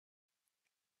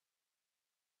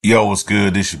Yo, what's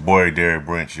good? This your boy Derek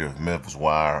Branch here of Memphis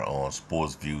Wire on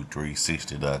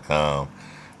SportsView360.com.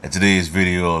 In today's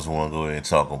video, I just want to go ahead and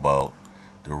talk about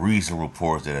the recent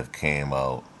reports that have came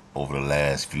out over the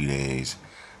last few days.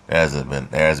 There has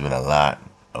been a lot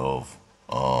of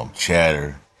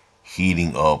chatter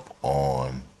heating up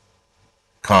on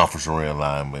conference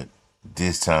realignment.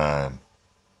 This time,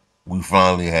 we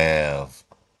finally have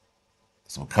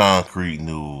some concrete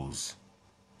news,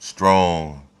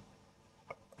 strong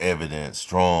evidence,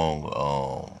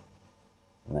 strong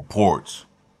reports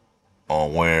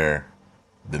on where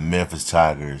the Memphis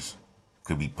Tigers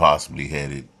could be possibly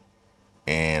headed.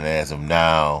 And as of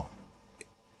now,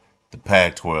 the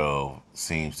Pac-12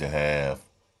 seems to have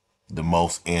the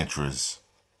most interest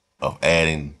of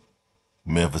adding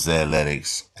Memphis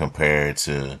Athletics compared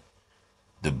to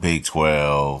the Big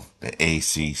 12, the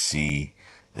ACC,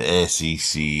 the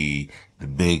SEC, the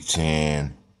Big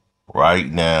 10. Right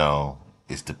now,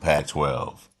 it's the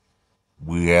Pac-12.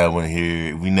 We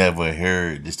never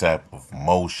heard this type of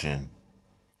motion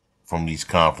from these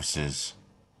conferences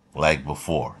like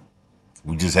before.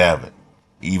 We just haven't.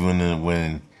 Even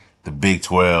when the Big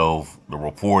 12, the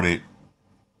reported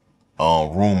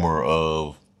rumor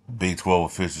of Big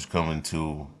 12 officials coming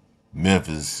to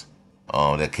Memphis,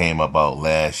 that came about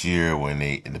last year when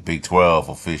the Big 12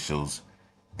 officials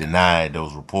denied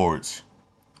those reports.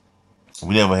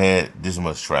 We never had this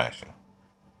much traction.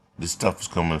 This stuff is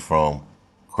coming from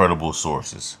credible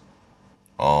sources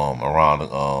around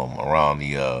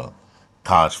the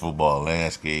college football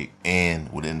landscape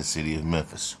and within the city of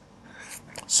Memphis.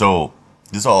 So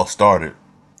this all started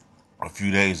a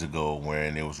few days ago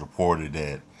when it was reported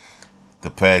that the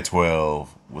Pac-12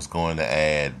 was going to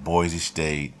add Boise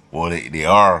State. Well, they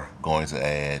are going to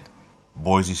add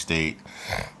Boise State,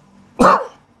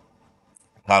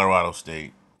 Colorado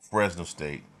State, Fresno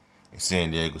State, and San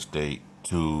Diego State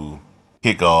to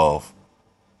kick off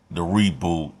the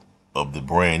reboot of the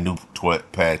brand new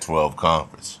Pac-12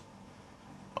 conference.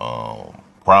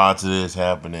 Prior to this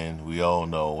happening, we all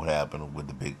know what happened with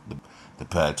the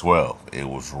Pac-12. It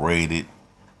was raided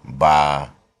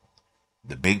by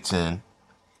the Big Ten,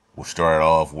 which started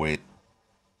off with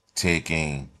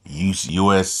taking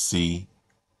USC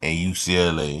and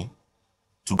UCLA,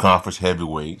 two conference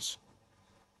heavyweights.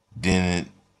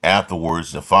 Then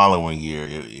afterwards, the following year,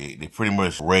 they pretty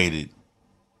much raided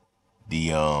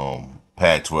the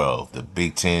Pac-12. The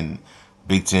Big Ten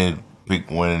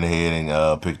went ahead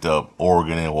and picked up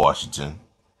Oregon and Washington.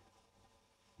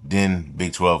 Then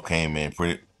Big 12 came in and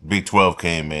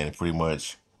pretty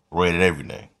much raided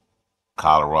everything.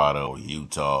 Colorado,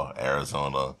 Utah,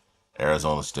 Arizona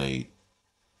State.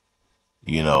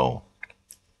 You know.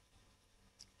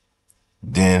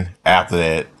 Then after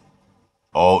that,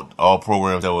 all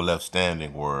programs that were left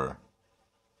standing were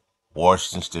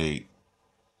Washington State,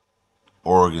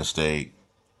 Oregon State,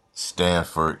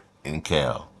 Stanford, and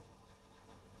Cal.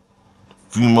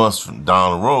 A few months from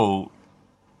down the road,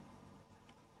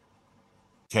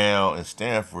 Cal and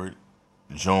Stanford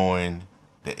joined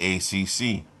the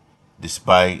ACC,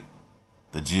 despite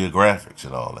the geographics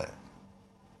and all that.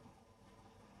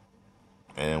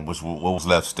 And what was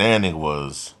left standing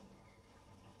was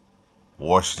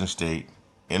Washington State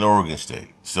and Oregon State.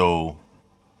 So,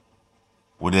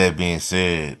 with that being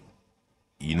said,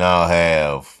 you now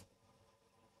have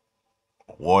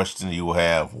Washington. You will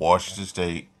have Washington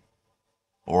State,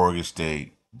 Oregon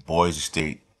State, Boise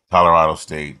State, Colorado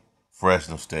State,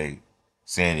 Fresno State,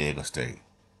 San Diego State.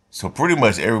 So pretty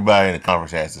much everybody in the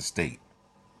conference has a state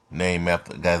name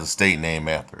after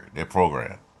their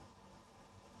program.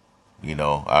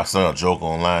 I saw a joke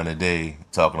online today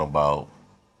talking about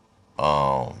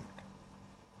um,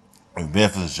 if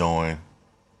Memphis joined,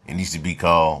 it needs to be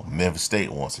called Memphis State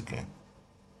once again.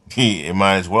 It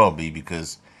might as well be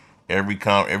because every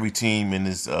team in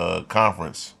this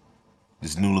conference,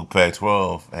 this new look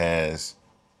Pac-12 has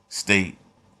state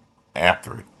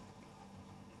after it.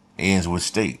 Ends with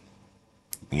state,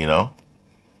 you know.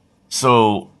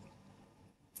 So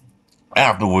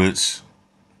afterwards,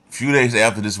 a few days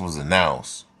after this was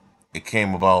announced, it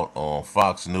came about on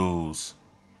Fox News,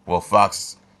 well,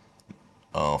 Fox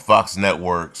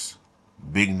Network's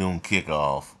Big Noon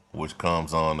Kickoff, which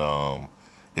comes on.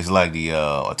 It's like the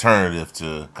alternative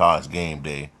to College Game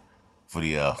Day for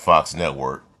the Fox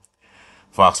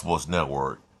Sports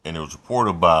Network, and it was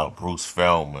reported by Bruce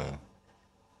Feldman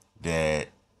that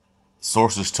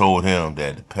sources told him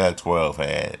that the Pac-12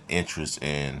 had interest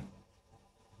in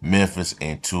Memphis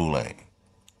and Tulane.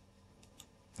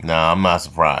 Now, I'm not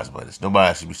surprised by this.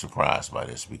 Nobody should be surprised by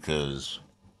this because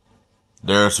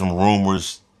there are some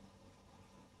rumors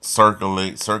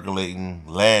circulating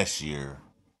last year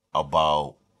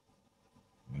about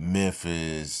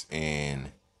Memphis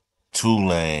and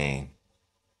Tulane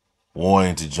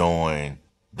wanting to join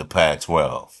the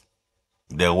Pac-12.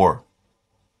 There were.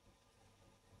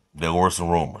 There were some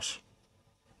rumors.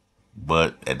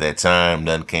 But at that time,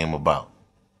 nothing came about.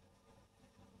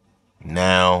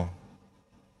 Now,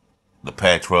 the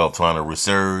Pac-12 trying to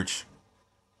resurge,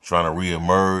 trying to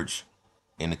reemerge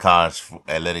in the college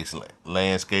athletics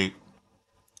landscape.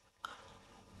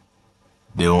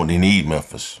 They need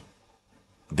Memphis.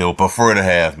 They would prefer to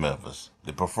have Memphis.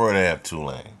 They prefer to have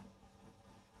Tulane.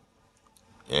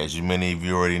 As many of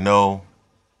you already know,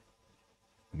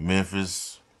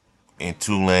 Memphis and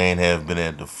Tulane have been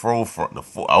at the forefront.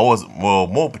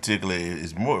 More particularly,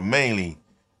 it's mainly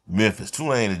Memphis.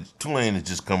 Tulane is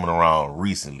just coming around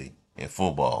recently in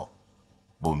football,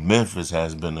 but Memphis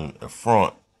has been in the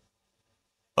front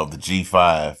of the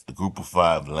G5, the Group of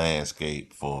Five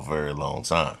landscape for a very long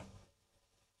time.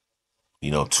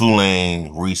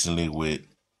 Tulane recently with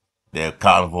their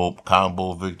Cotton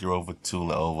Bowl victory over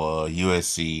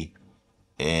USC,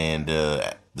 and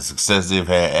the success they've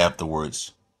had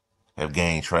afterwards have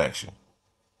gained traction.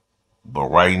 But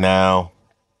right now,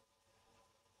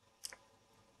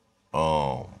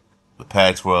 the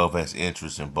Pac-12 has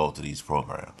interest in both of these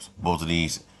programs, both of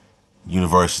these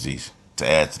universities, to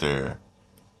add to their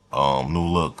new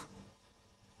look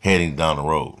heading down the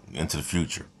road into the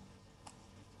future.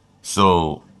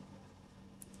 So,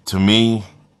 to me,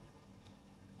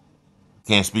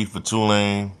 can't speak for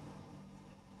Tulane,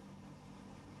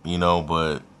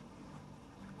 but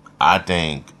I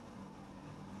think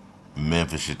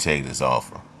Memphis should take this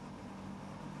offer.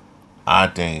 I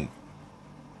think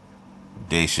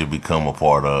they should become a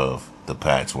part of the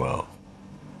Pac-12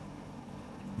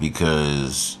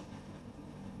 because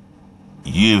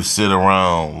you've sit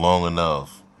around long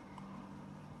enough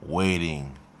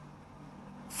waiting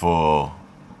for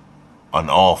an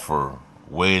offer,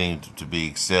 waiting to be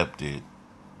accepted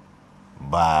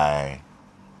by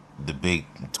the Big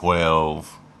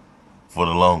 12 for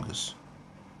the longest,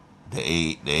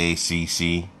 the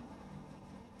ACC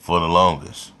for the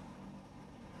longest.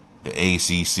 The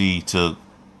ACC took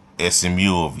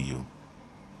SMU over you.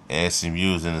 And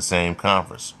SMU is in the same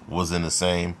conference, was in the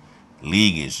same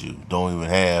league as you.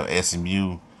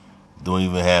 SMU don't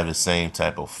even have the same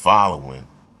type of following,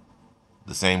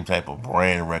 the same type of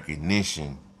brand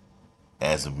recognition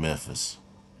as of Memphis,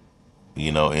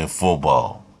 in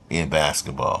football, in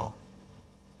basketball.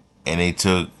 And they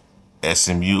took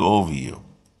SMU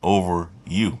over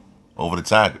the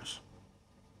Tigers.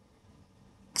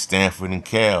 Stanford and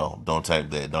Cal don't have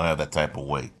that type of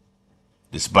weight,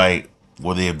 despite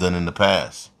what they have done in the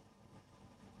past.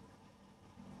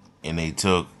 And they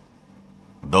took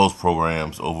those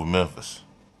programs over Memphis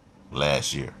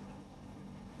last year.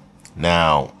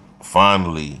 Now,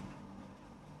 finally,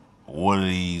 what do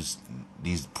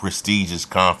these prestigious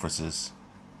conferences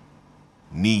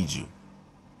need you?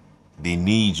 They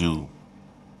need you.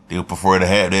 They would prefer to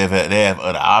have they have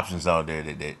other options out there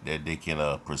that they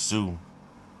can pursue,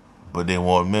 but they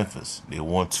want Memphis. They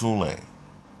want Tulane.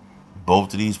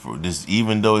 Both of these,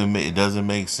 even though it doesn't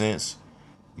make sense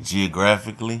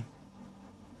geographically,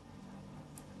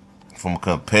 from a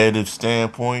competitive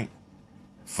standpoint,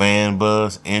 fan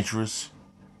buzz, interest,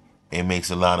 it makes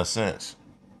a lot of sense.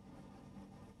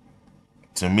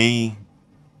 To me,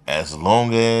 as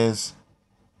long as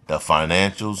the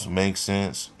financials make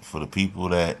sense for the people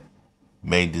that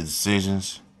made the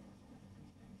decisions,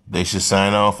 they should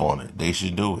sign off on it. They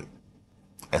should do it.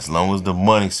 As long as the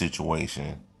money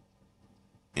situation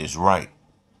is right.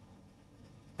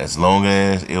 As long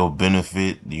as it'll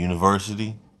benefit the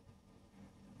university,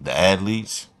 the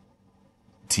athletes,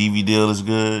 TV deal is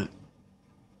good,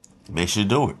 they should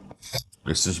do it.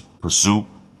 Let's just pursue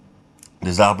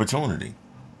this opportunity.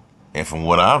 And from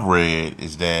what I've read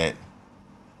is that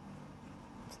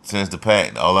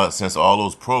since all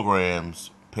those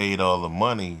programs paid all the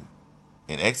money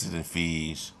and exiting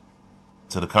fees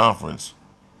to the conference,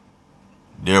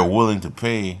 they're willing to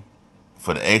pay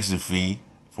for the exit fee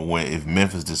for if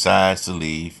Memphis decides to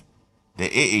leave the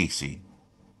AAC.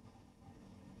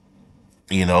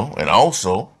 And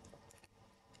also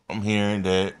I'm hearing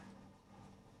that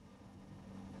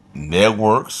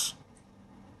networks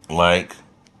like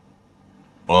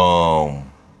Warner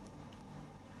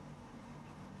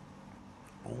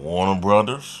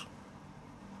Brothers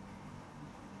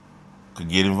could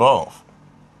get involved.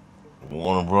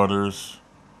 Warner Brothers,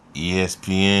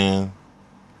 ESPN,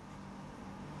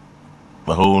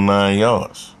 the whole 9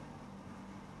 yards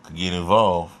could get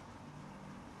involved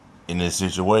in this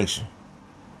situation,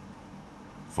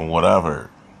 from what I've heard.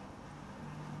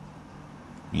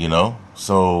 You know,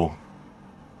 so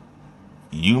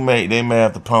they may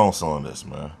have to pounce on this,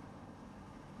 man.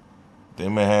 They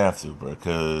may have to, bro,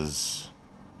 because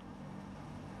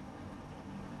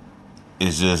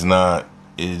it's just not.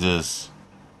 It just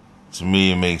to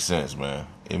me it makes sense, man.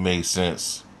 It makes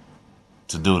sense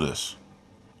to do this,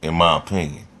 in my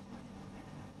opinion.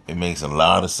 It makes a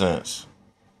lot of sense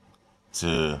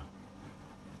to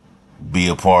be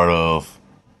a part of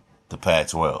the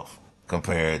Pac-12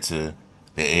 compared to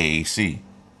the AAC.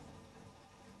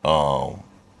 Um,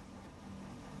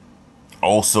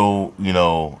 Also,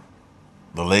 the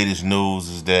latest news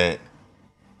is that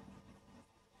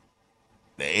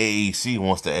the AAC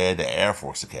wants to add the Air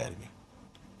Force Academy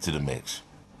to the mix.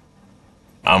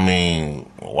 I mean,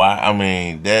 why? I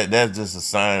mean, that's just a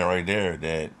sign right there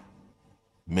that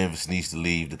Memphis needs to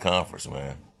leave the conference,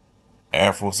 man.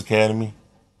 Air Force Academy,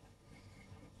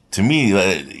 to me,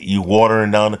 you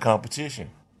watering down the competition,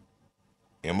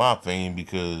 in my opinion,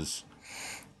 because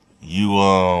you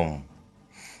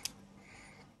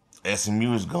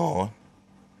SMU is gone,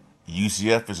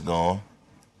 UCF is gone,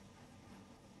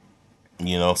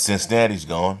 Cincinnati's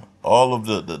gone. All of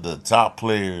the top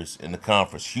players in the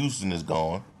conference, Houston is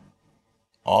gone.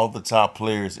 All the top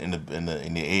players in the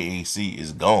AAC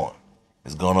is gone.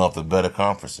 It's gone off the better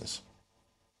conferences.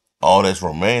 All that's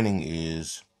remaining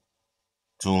is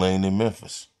Tulane and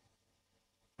Memphis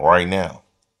right now.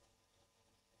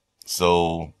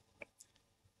 So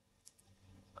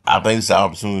I think it's an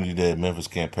opportunity that Memphis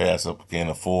can't pass up,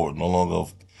 can't afford, no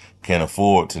longer can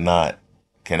afford to not,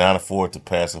 cannot afford to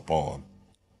pass up on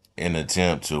in an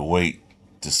attempt to wait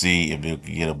to see if they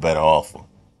can get a better offer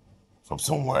from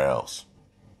somewhere else.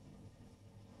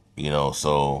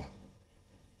 So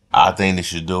I think they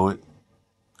should do it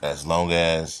as long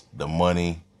as the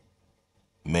money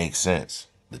makes sense.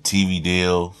 The TV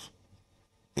deals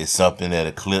is something that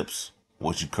eclipses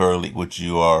what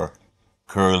you are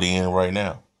currently in right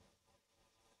now.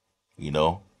 You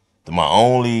know, my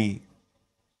only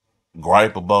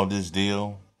gripe about this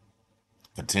deal,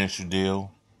 potential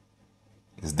deal,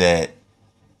 is that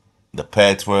the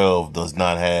Pac-12 does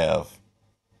not have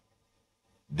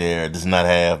their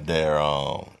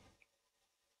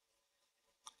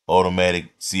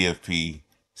automatic CFP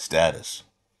status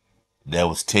that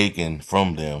was taken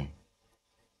from them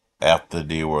after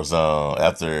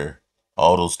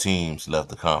all those teams left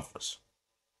the conference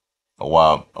a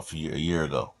year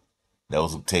ago. That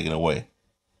was taken away,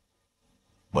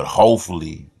 but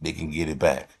hopefully they can get it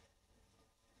back.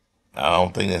 I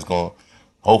don't think that's going.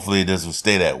 Hopefully it doesn't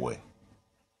stay that way,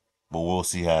 but we'll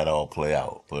see how it all play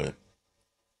out. But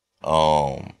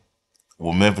um,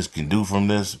 what Memphis can do from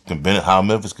this, how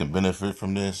Memphis can benefit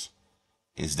from this,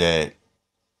 is that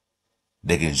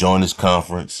they can join this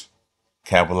conference,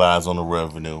 capitalize on the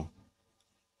revenue,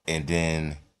 and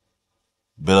then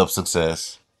build up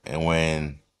success. And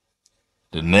when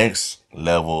the next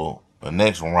round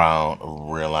of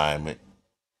realignment,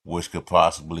 which could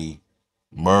possibly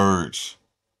merge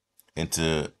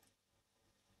into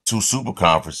two super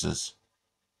conferences,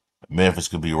 Memphis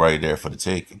could be right there for the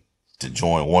taking to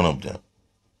join one of them.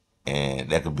 And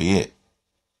that could be it.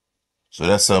 So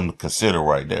that's something to consider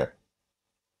right there.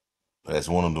 That's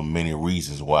one of the many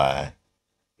reasons why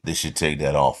they should take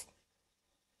that off.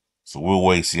 So we'll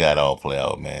wait and see how it all play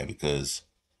out, man, because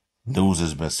news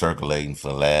has been circulating for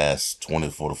the last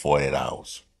 24 to 48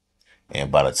 hours.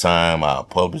 And by the time I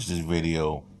publish this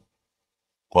video,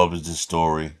 publish this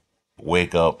story,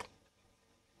 wake up,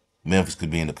 Memphis could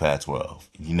be in the Pac-12.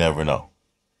 You never know.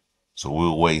 So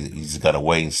we'll wait. You just got to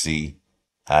wait and see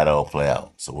how it all play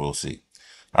out. So we'll see.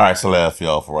 All right, so that's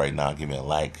y'all for right now. Give me a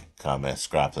like, comment,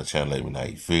 subscribe to the channel. Let me know how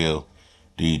you feel.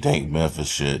 Do you think Memphis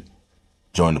should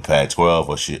join the Pac-12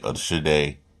 or should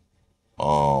they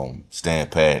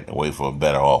stand pat and wait for a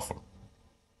better offer?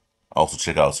 Also,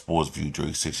 check out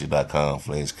sportsview360.com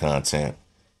for latest content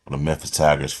on the Memphis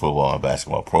Tigers football and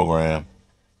basketball program.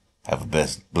 Have a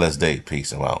blessed day.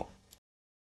 Peace. I'm out.